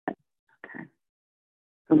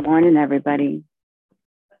Good morning, everybody.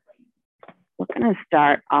 We're going to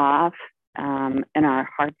start off in our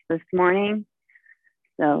hearts this morning.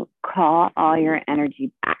 So call all your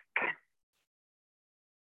energy back.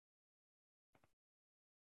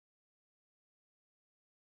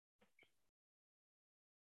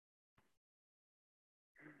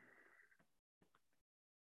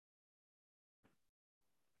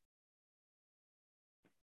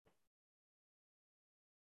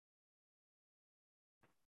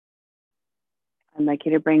 I'd like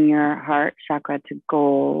you to bring your heart chakra to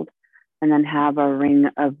gold and then have a ring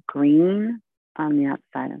of green on the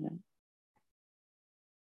outside of it.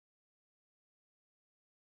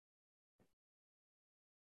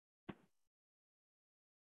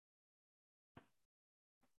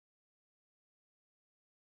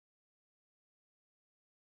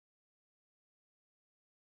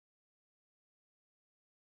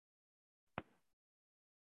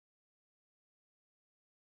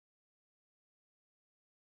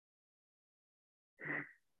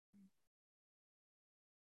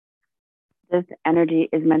 This energy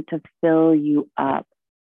is meant to fill you up.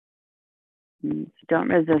 So don't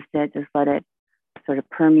resist it. Just let it sort of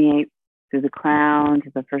permeate through the crown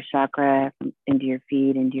to the first chakra, into your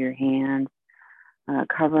feet, into your hands,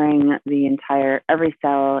 covering every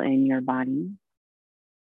cell in your body.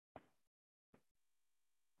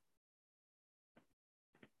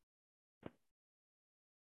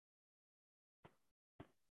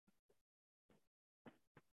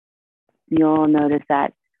 You'll notice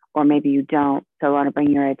that, or maybe you don't. So I want to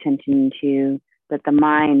bring your attention to that the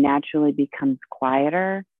mind naturally becomes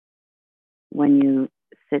quieter when you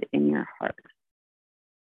sit in your heart.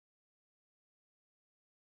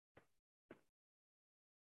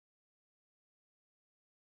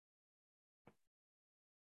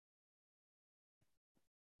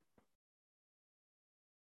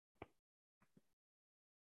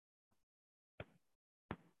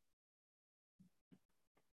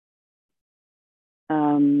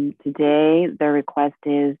 Today, their request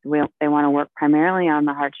is they want to work primarily on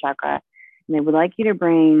the heart chakra. And they would like you to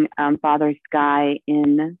bring Father Sky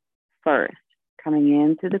in first, coming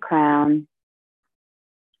in through the crown,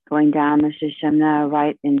 going down the Sushumna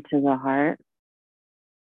right into the heart.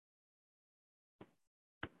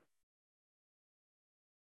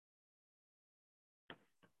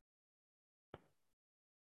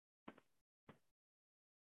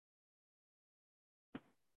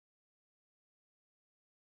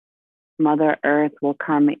 Mother Earth will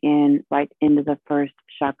come in right into the first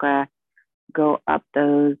chakra, go up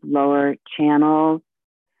those lower channels,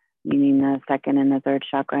 meaning the second and the third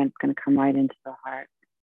chakra, and it's going to come right into the heart.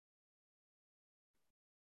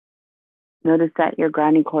 Notice that your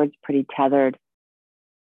grounding cord's pretty tethered.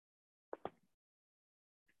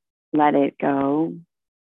 Let it go.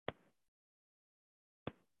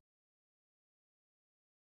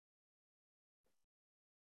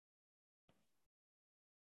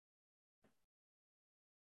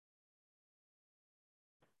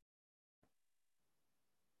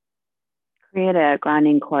 Create a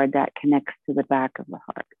grounding cord that connects to the back of the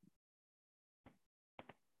heart.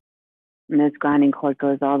 And this grounding cord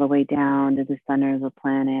goes all the way down to the center of the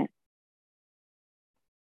planet.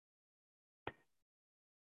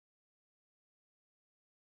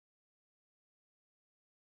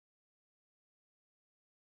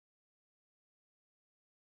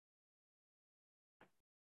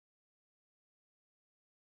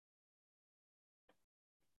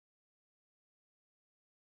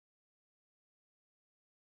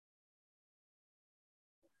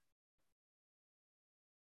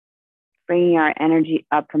 Bringing our energy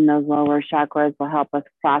up from those lower chakras will help us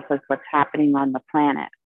process what's happening on the planet.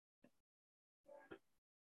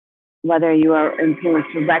 Whether you are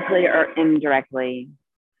influenced directly or indirectly.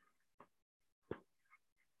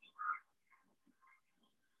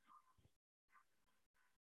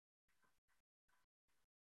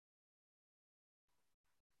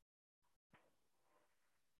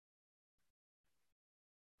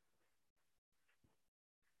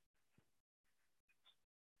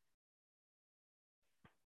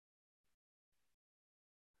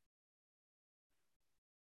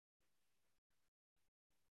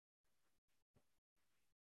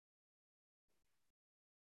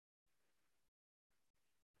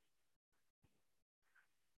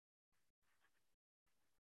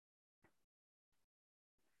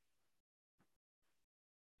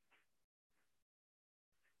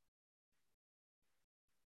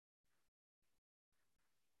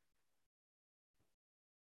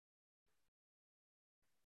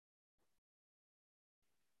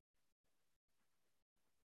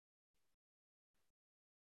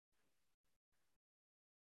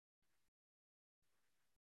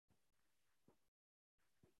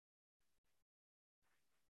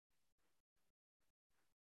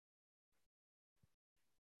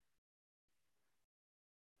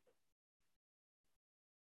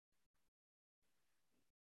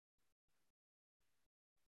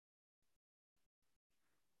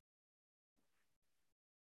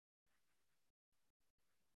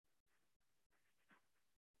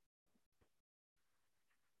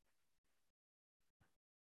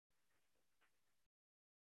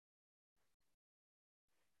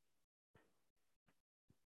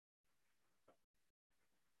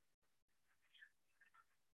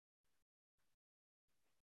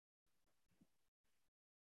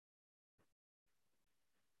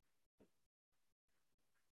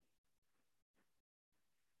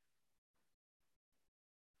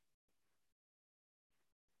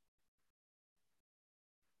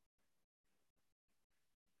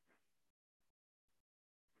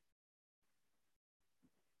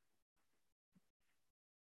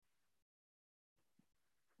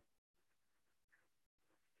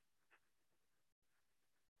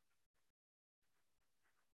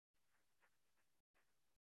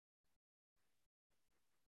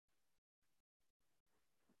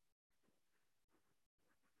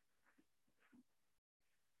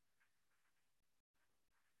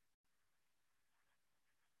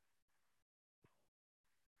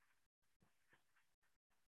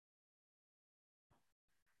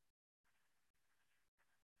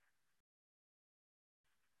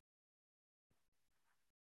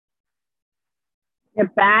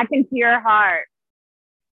 Get back into your heart.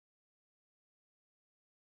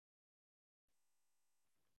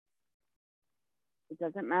 It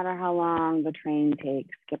doesn't matter how long the train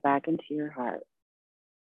takes. Get back into your heart.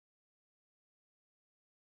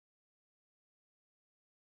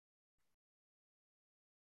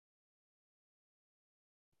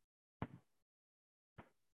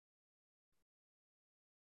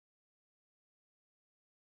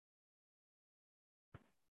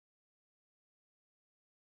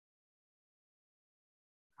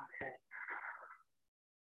 Okay.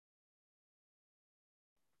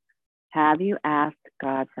 Have you asked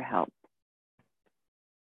God for help?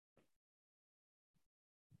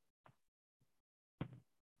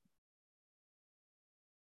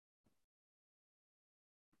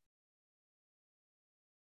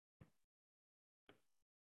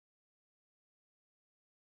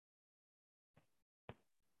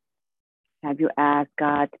 Have you asked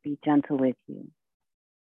God to be gentle with you?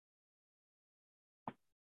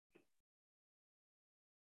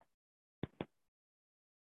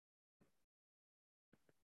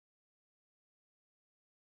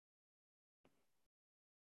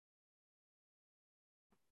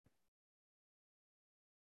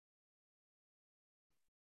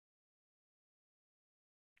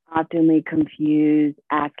 Often we confuse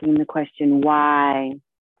asking the question why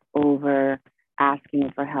over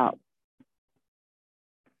asking for help.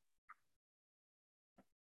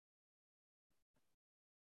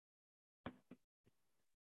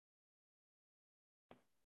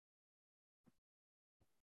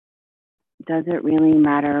 Does it really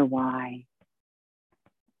matter why?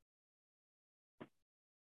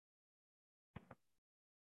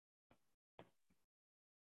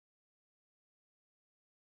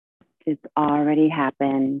 It's already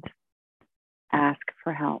happened. Ask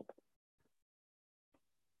for help.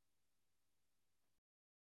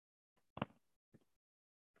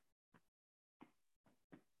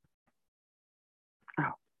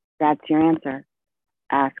 Oh, that's your answer.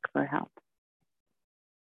 Ask for help.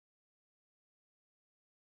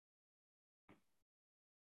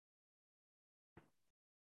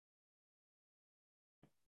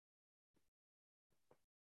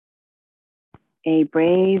 A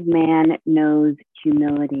brave man knows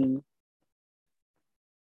humility.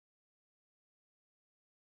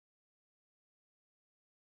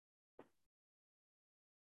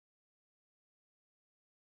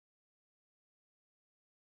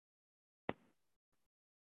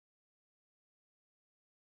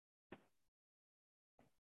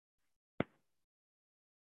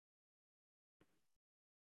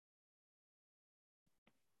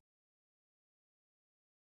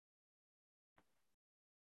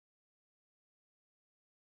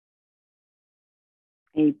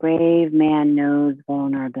 A brave man knows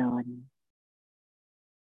vulnerability.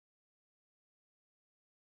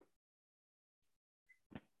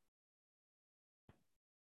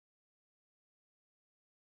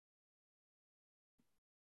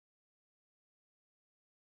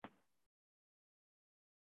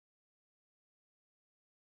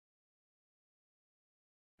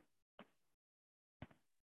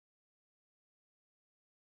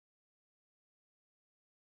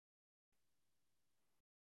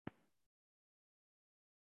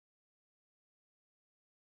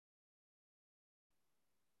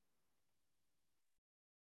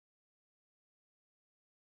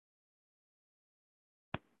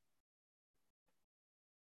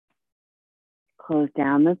 Close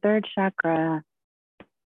down the third chakra.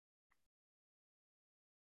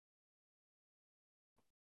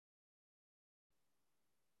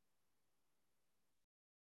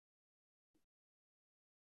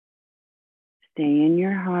 Stay in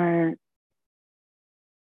your heart.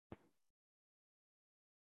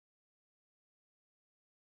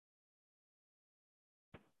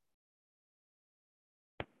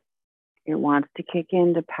 It wants to kick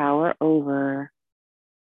in to power over.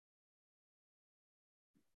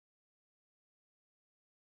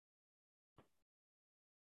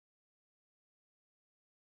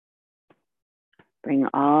 Bring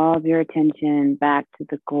all of your attention back to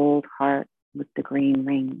the gold heart with the green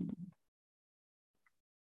ring.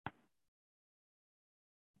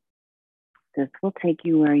 This will take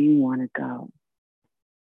you where you want to go.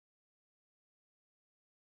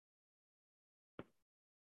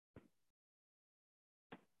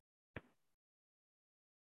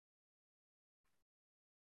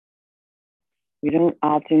 We don't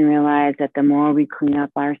often realize that the more we clean up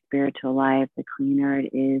our spiritual life, the cleaner it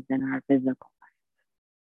is in our physical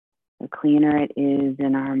life, the cleaner it is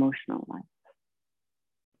in our emotional life.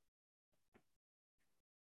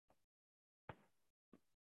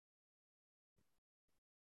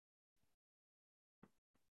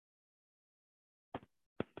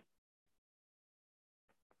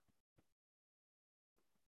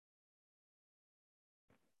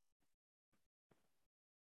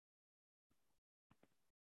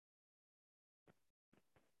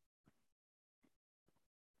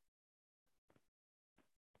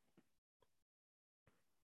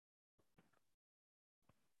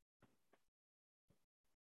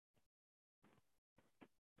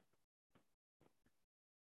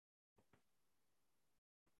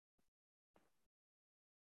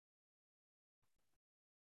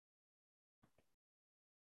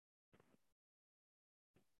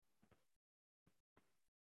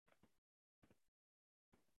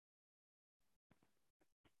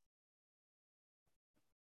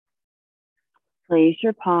 place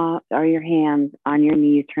your palms or your hands on your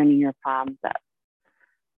knees, turning your palms up.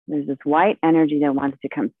 There's this white energy that wants to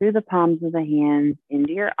come through the palms of the hands,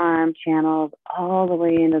 into your arm channels, all the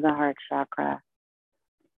way into the heart chakra.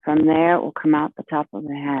 From there, it will come out the top of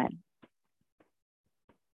the head.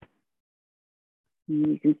 And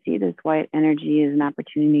you can see this white energy as an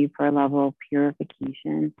opportunity for a level of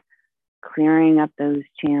purification, clearing up those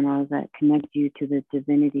channels that connect you to the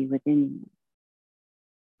divinity within you.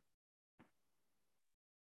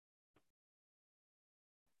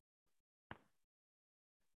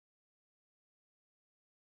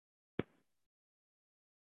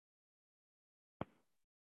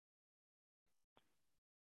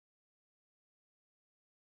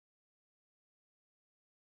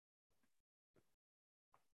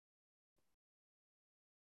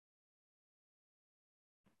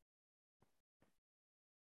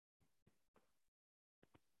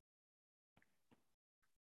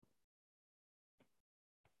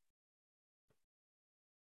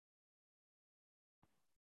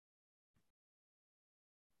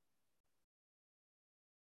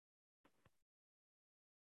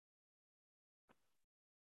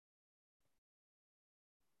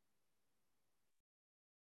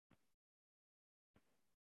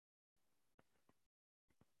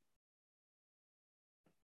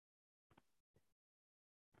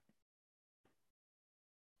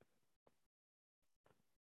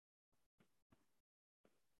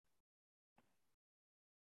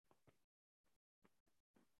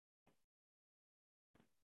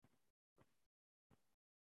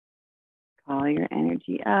 Call your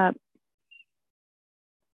energy up.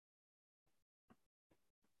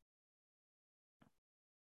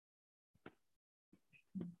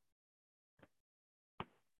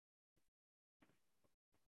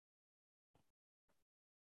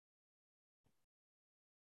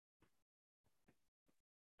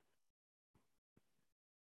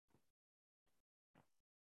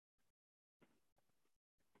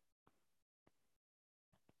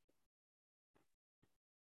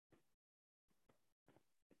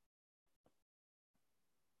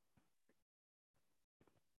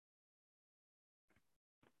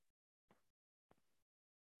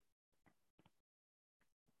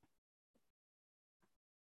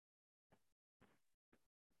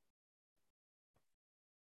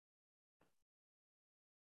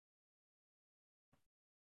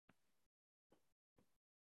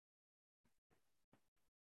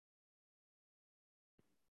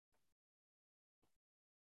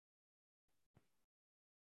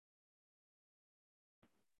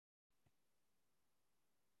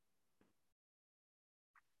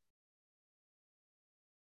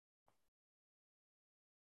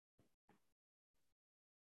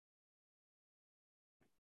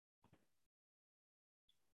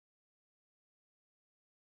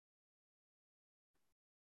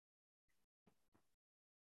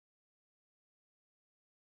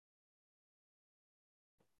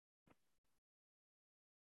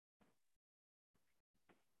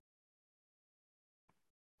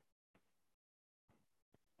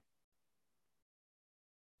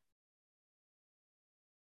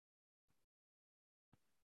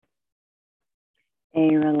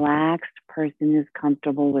 A relaxed person is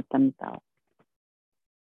comfortable with themselves.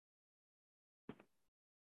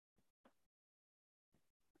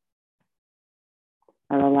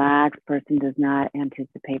 A relaxed person does not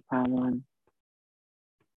anticipate problems.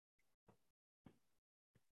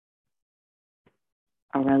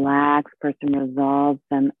 A relaxed person resolves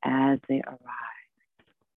them as they arise.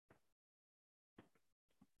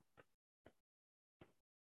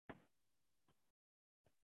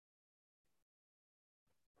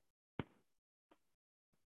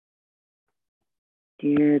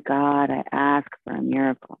 Dear God, I ask for a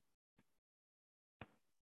miracle.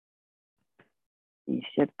 You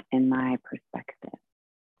shift in my perspective.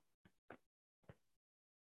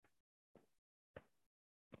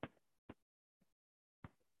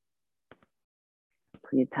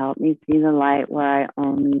 Please help me see the light where I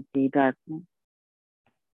only see darkness.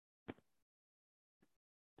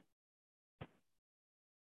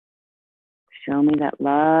 Show me that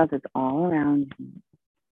love is all around me.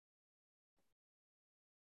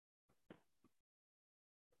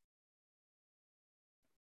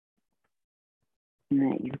 And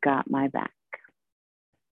that you've got my back.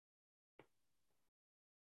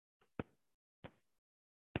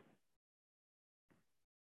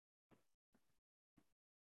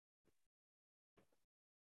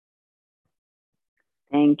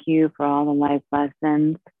 Thank you for all the life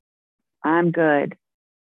lessons. I'm good.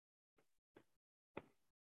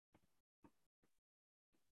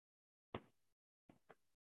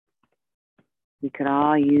 We could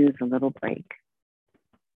all use a little break.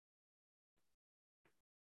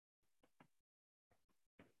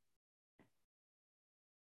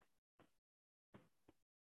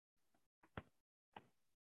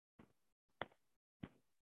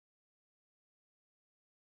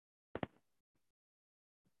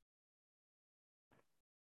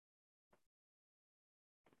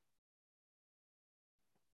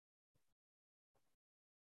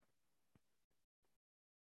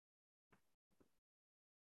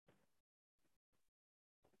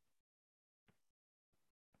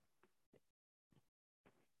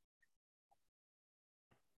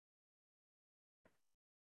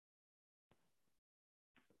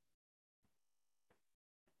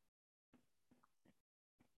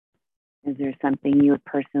 Is there something you would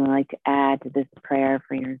personally like to add to this prayer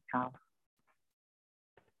for yourself?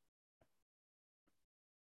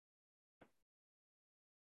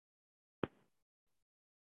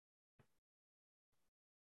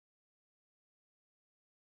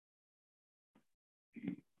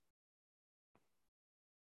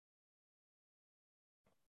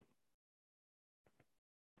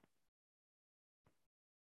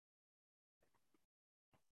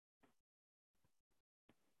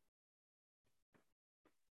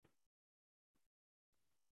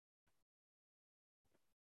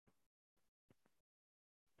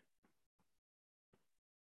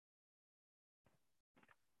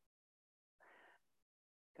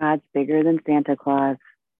 God's bigger than Santa Claus.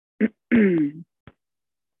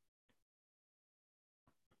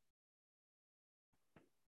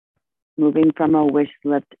 Moving from a wish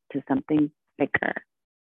list to something bigger.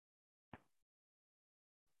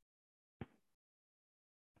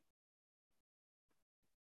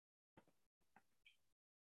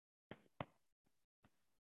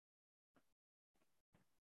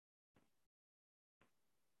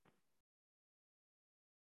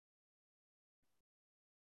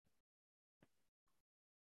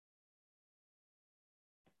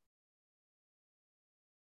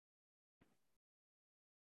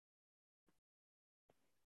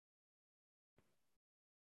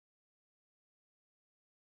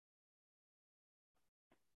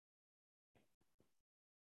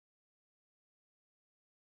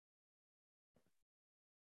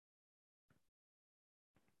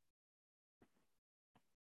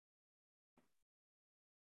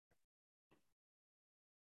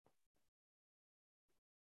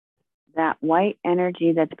 That white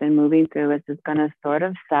energy that's been moving through us is going to sort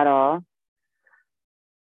of settle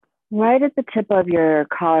right at the tip of your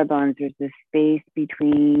collarbones. There's this space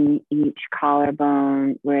between each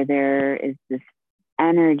collarbone where there is this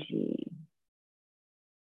energy.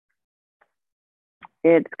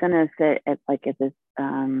 It's going to sit at this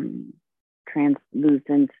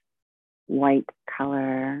translucent white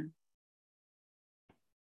color.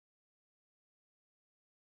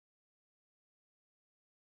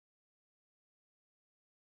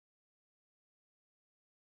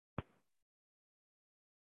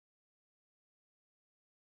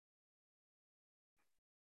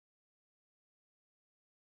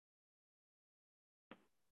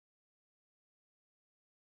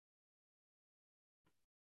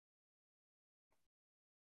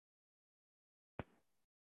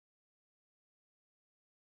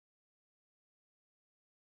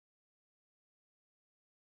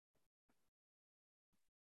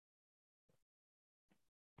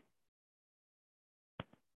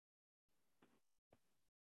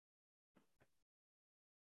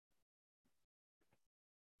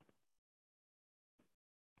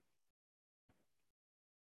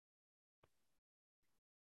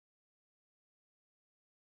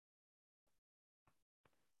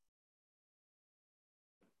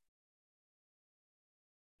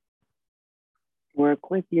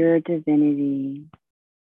 Work with your divinity.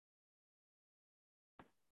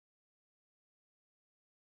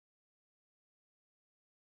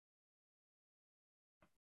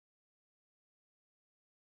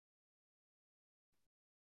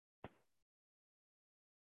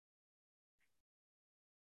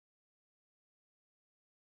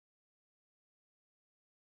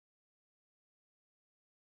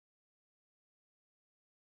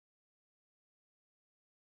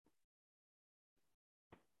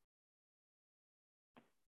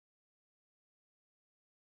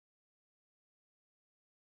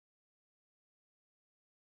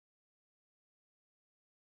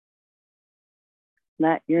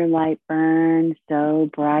 Let your light burn so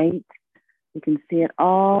bright you can see it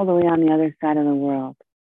all the way on the other side of the world.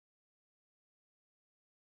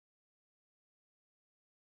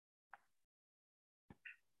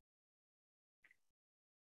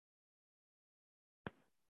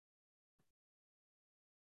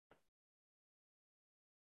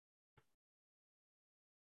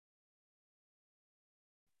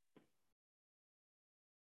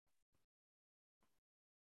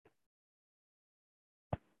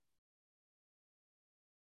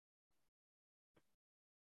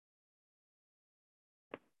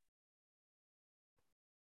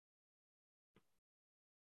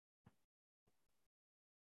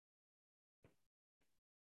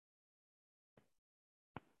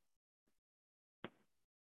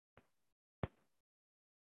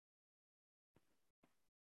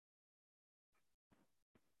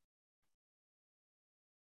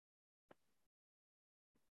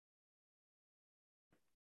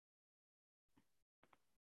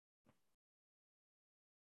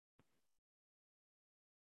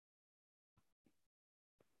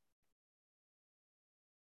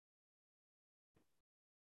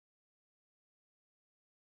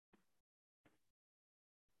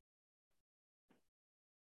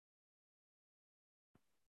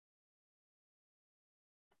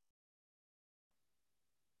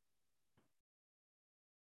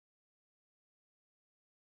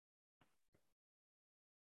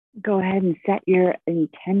 go ahead and set your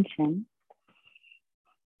intention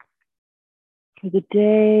for the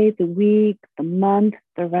day, the week, the month,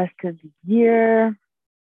 the rest of the year,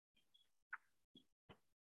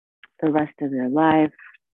 the rest of your life.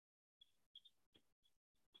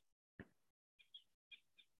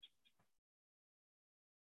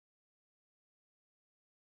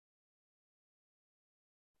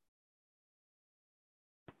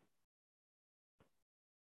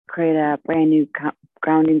 Create a brand new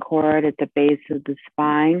grounding cord at the base of the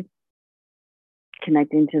spine,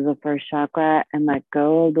 connecting to the first chakra, and let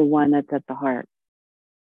go of the one that's at the heart.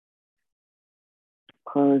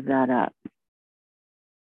 Close that up.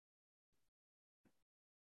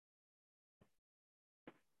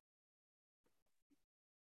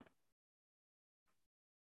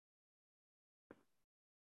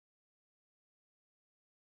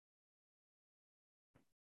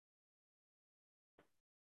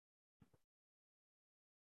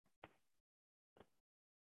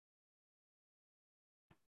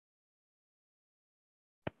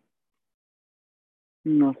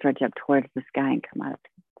 And we'll stretch up towards the sky and come up.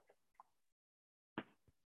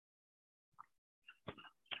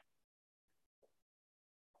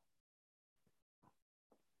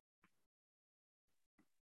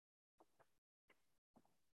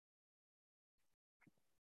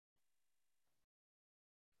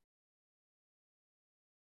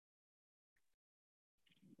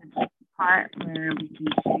 Part where we can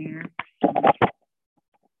share.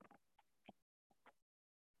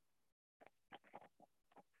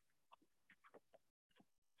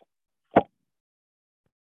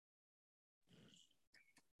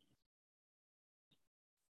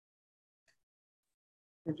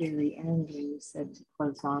 The very end, when you said to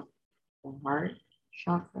close off the heart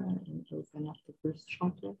chakra and open up the first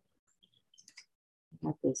chakra, I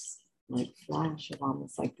had this like flash of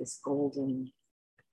almost like this golden